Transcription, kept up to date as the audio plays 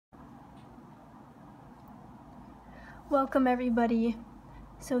Welcome everybody.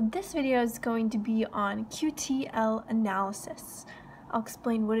 So this video is going to be on QTL analysis. I'll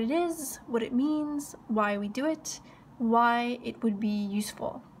explain what it is, what it means, why we do it, why it would be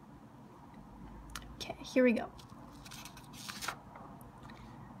useful. Okay, here we go.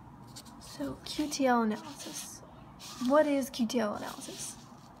 So QTL analysis. What is QTL analysis?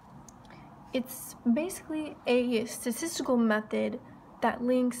 It's basically a statistical method that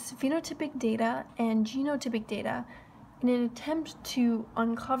links phenotypic data and genotypic data in an attempt to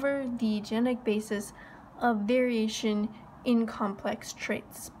uncover the genetic basis of variation in complex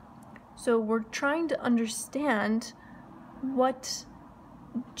traits. So we're trying to understand what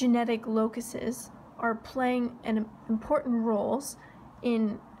genetic locuses are playing important roles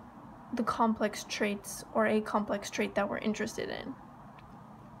in the complex traits or a complex trait that we're interested in.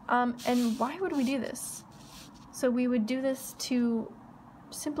 And why would we do this? So we would do this to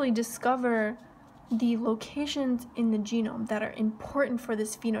simply discover the locations in the genome that are important for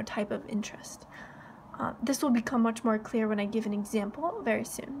this phenotype of interest. This will become much more clear when I give an example very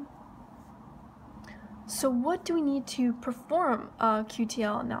soon. So what do we need to perform a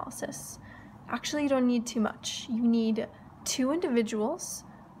QTL analysis? Actually, you don't need too much. You need two individuals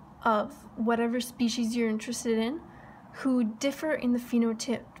of whatever species you're interested in who differ in the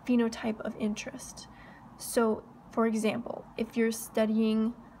phenotype of interest. So, for example, if you're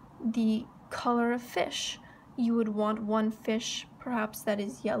studying the color of fish, you would want one fish perhaps that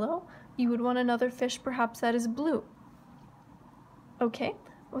is yellow, you would want another fish perhaps that is blue. Okay,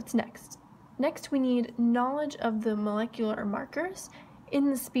 what's next? Next we need knowledge of the molecular markers in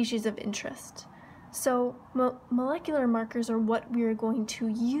the species of interest. So molecular markers are what we are going to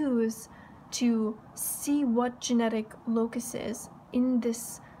use to see what genetic locuses in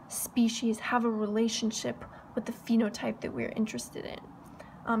this species have a relationship with the phenotype that we're interested in.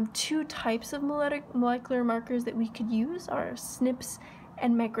 Two types of molecular markers that we could use are SNPs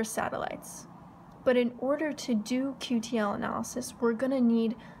and microsatellites. But in order to do QTL analysis, we're going to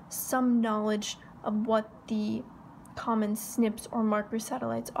need some knowledge of what the common SNPs or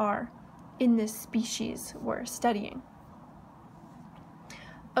microsatellites are in this species we're studying.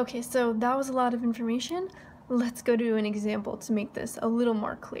 Okay, so that was a lot of information. Let's go to an example to make this a little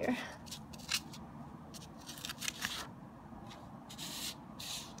more clear.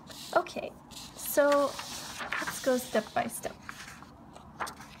 Okay, so let's go step by step.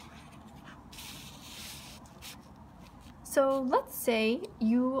 So let's say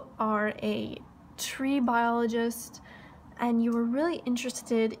you are a tree biologist and you were really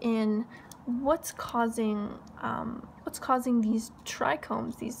interested in what's causing these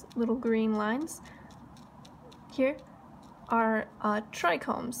trichomes, these little green lines. Here are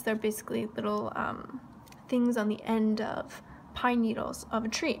trichomes. They're basically little things on the end of pine needles of a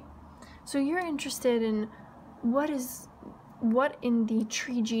tree. So you're interested in what in the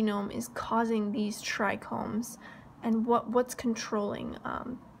tree genome is causing these trichomes and what's controlling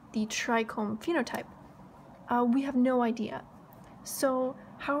the trichome phenotype. We have no idea. So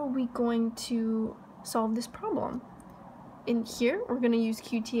how are we going to solve this problem? In here, we're going to use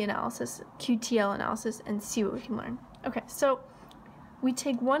QTL analysis and see what we can learn. Okay, so we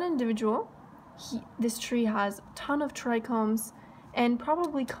take one individual. This tree has a ton of trichomes and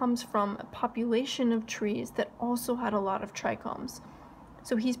probably comes from a population of trees that also had a lot of trichomes.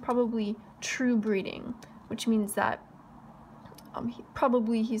 So he's probably true breeding, which means that he's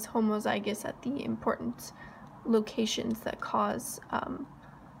homozygous at the important locations that cause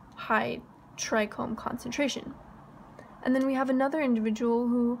high trichome concentration. And then we have another individual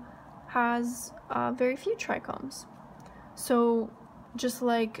who has very few trichomes. So just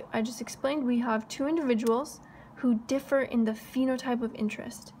like I just explained, we have two individuals who differ in the phenotype of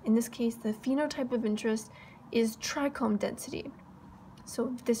interest. In this case, the phenotype of interest is trichome density.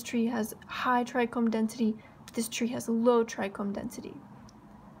 So this tree has high trichome density, this tree has low trichome density.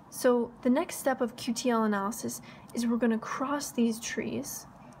 So the next step of QTL analysis is we're going to cross these trees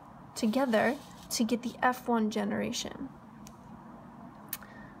together to get the F1 generation.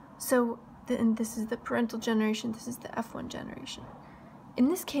 So this is the parental generation, this is the F1 generation. In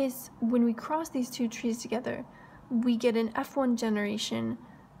this case, when we cross these two trees together, we get an F1 generation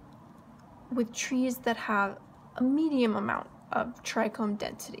with trees that have a medium amount of trichome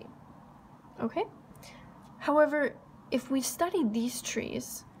density. Okay? However, if we studied these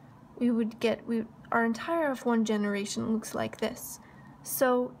trees, we would get our entire F1 generation looks like this.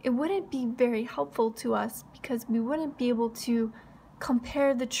 So it wouldn't be very helpful to us because we wouldn't be able to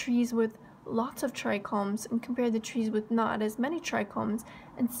compare the trees with lots of trichomes and compare the trees with not as many trichomes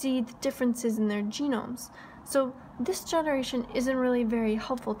and see the differences in their genomes. So this generation isn't really very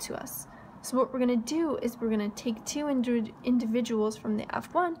helpful to us. So what we're going to do is we're going to take two individuals from the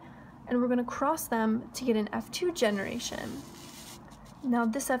F1 and we're going to cross them to get an F2 generation. Now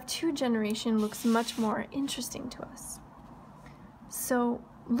this F2 generation looks much more interesting to us. So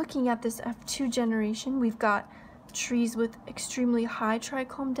looking at this F2 generation, we've got trees with extremely high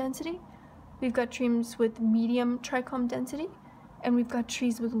trichome density, we've got trees with medium trichome density, and we've got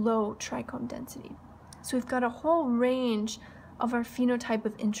trees with low trichome density. So we've got a whole range of our phenotype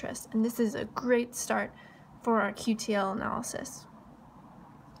of interest, and this is a great start for our QTL analysis.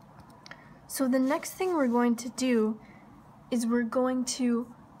 So the next thing we're going to do is we're going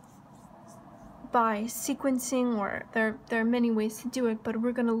to, by sequencing, or there are many ways to do it, but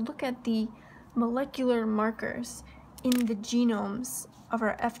we're going to look at the molecular markers in the genomes of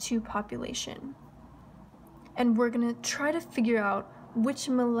our F2 population. And we're going to try to figure out which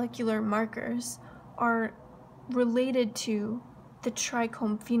molecular markers are related to the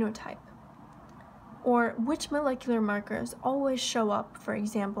trichome phenotype, or which molecular markers always show up, for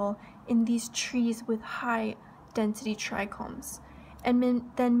example, in these trees with high density trichomes. And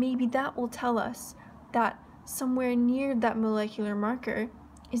then maybe that will tell us that somewhere near that molecular marker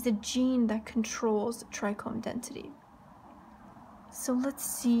is a gene that controls trichome density. So let's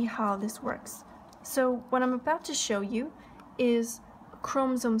see how this works. So what I'm about to show you is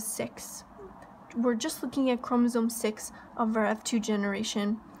chromosome 6. We're just looking at chromosome 6 of our F2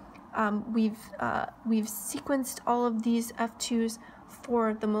 generation. We've sequenced all of these F2s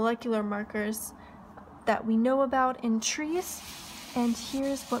for the molecular markers that we know about in trees, and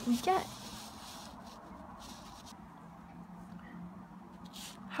here's what we get.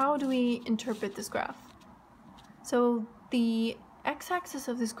 How do we interpret this graph? So the x-axis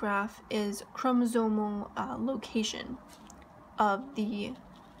of this graph is chromosomal location of the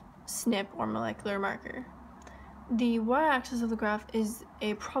SNP or molecular marker. The y-axis of the graph is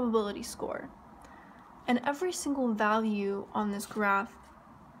a probability score, and every single value on this graph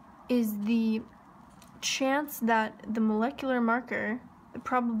is the chance that the molecular marker, the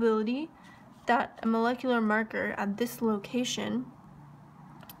probability that a molecular marker at this location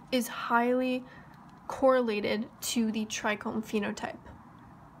is highly correlated to the trichome phenotype.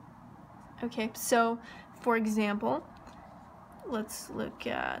 Okay, so for example, let's look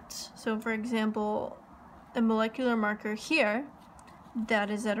at, so for example, a molecular marker here that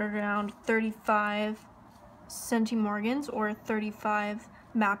is at around 35 centimorgans or 35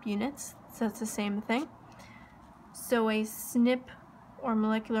 map units, so that's the same thing. So a SNP or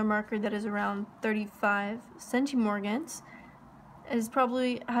molecular marker that is around 35 centimorgans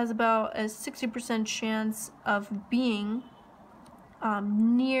has about a 60% chance of being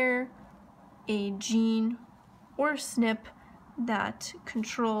near a gene or SNP that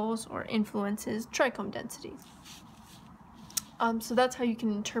controls or influences trichome density. So that's how you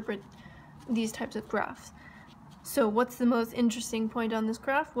can interpret these types of graphs. So what's the most interesting point on this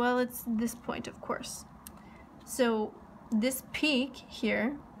graph? Well, it's this point, of course. So this peak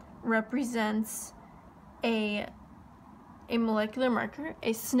here represents a molecular marker,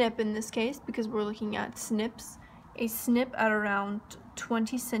 a SNP in this case, because we're looking at SNPs, a SNP at around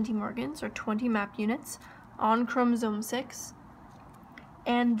 20 centimorgans or 20 map units on chromosome 6.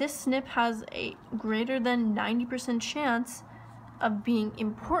 And this SNP has a greater than 90% chance of being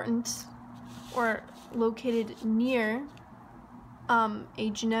important or located near a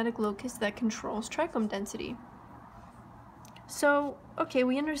genetic locus that controls trichome density. So, okay,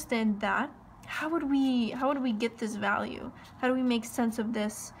 we understand that. How would we get this value? How do we make sense of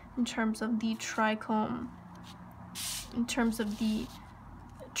this in terms of the trichome, in terms of the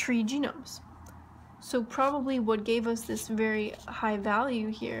tree genomes? So probably what gave us this very high value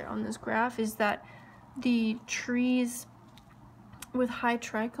here on this graph is that the trees with high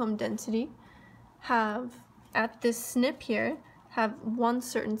trichome density have, at this SNP here, have one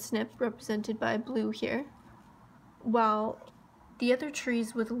certain SNP represented by blue here, while the other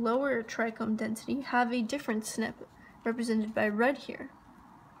trees with lower trichome density have a different SNP represented by red here.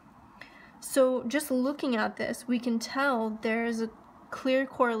 So just looking at this, we can tell there's a clear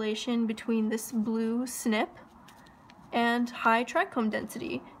correlation between this blue SNP and high trichome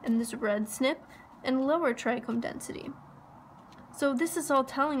density, and this red SNP and lower trichome density. So this is all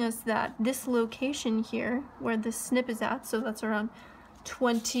telling us that this location here, where the SNP is at, so that's around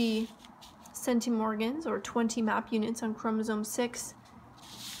 20 centimorgans or 20 map units on chromosome 6,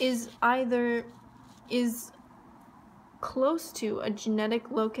 is close to a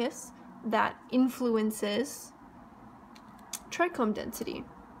genetic locus that influences trichome density.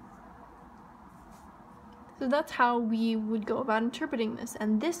 So that's how we would go about interpreting this,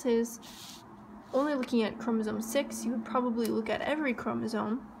 and this is only looking at chromosome 6. You would probably look at every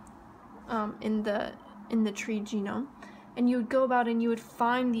chromosome in the tree genome, and you would go about and you would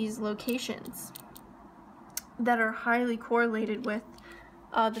find these locations that are highly correlated with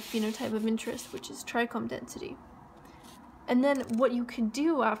the phenotype of interest, which is trichome density. And then what you could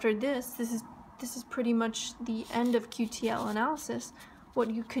do after this is pretty much the end of QTL analysis.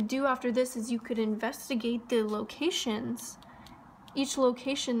 What you could do after this is you could investigate the locations, each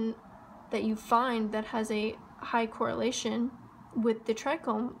location that you find that has a high correlation with the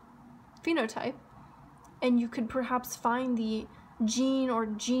trichome phenotype, and you could perhaps find the gene or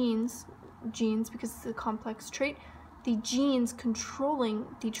genes because it's a complex trait, the genes controlling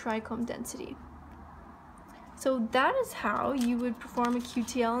the trichome density. So that is how you would perform a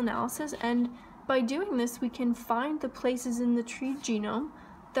QTL analysis, and by doing this we can find the places in the tree genome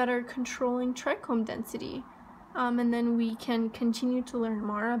that are controlling trichome density, and then we can continue to learn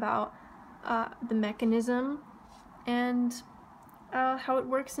more about the mechanism and how it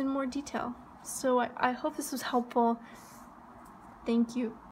works in more detail. So I hope this was helpful. Thank you.